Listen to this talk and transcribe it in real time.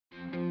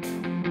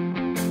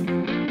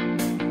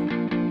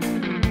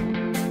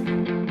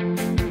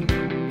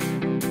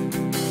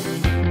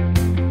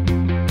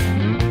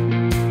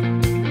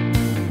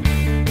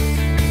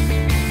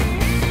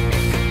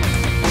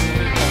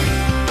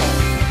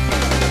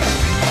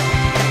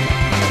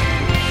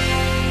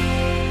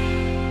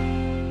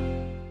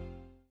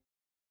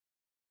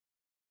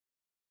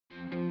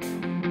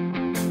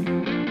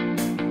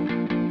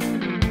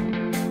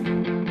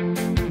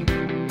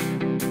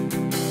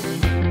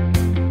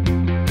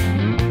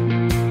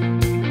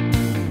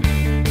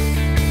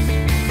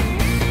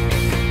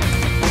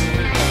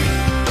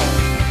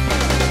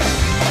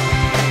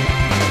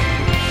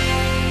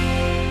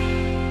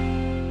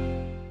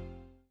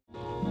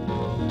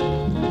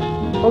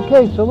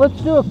Okay, so let's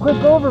do a quick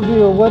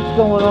overview of what's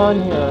going on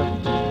here.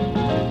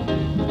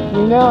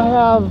 We now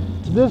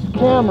have this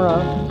camera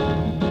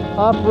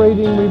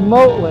operating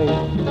remotely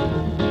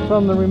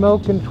from the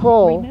remote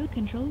control. Remote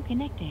control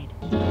connected.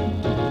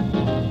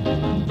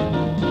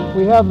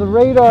 We have the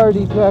radar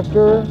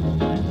detector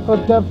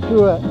hooked up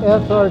to a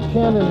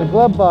SR10 in the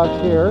glove box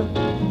here,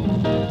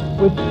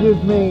 which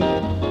gives me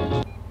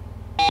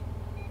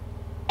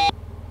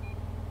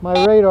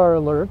my radar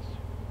alerts.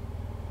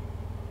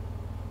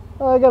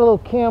 I got a little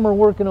camera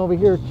working over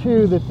here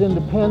too that's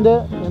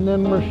independent, and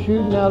then we're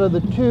shooting out of the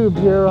tube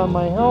here on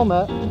my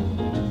helmet.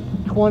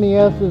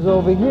 20S is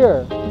over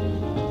here.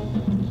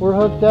 We're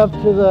hooked up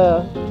to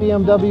the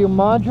BMW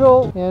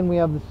module, and we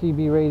have the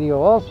CB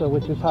radio also,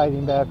 which is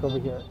hiding back over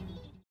here.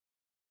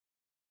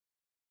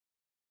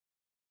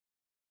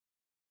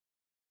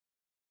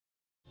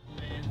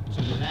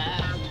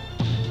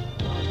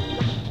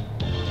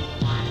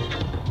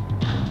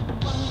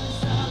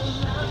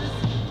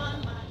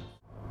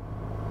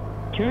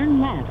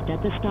 Turn left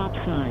at the stop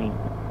sign.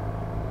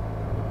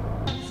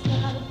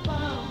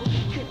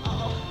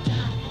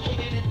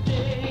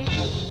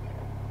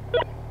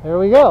 There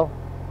we go.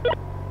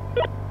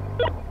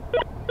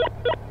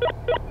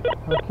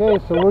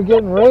 Okay, so we're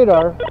getting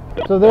radar.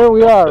 So there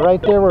we are,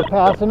 right there we're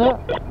passing it.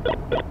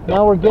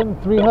 Now we're getting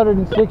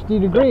 360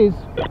 degrees,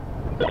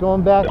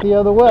 going back the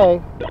other way.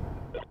 I'm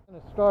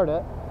going to start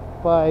it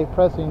by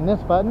pressing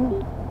this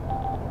button.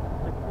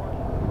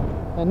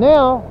 And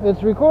now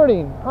it's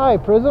recording. Hi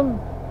Prism,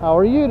 how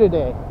are you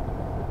today?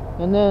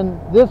 And then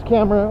this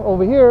camera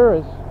over here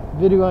is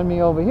videoing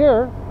me over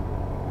here.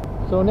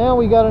 So now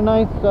we got a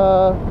nice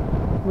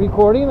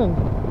recording, and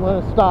I'm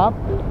going to stop.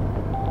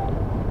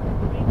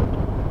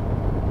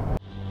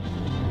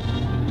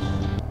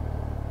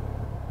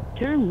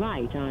 Turn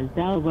right on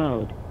Bell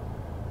Road.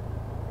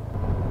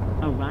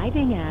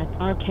 Arriving at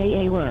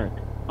RKA Work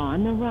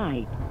on the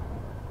right.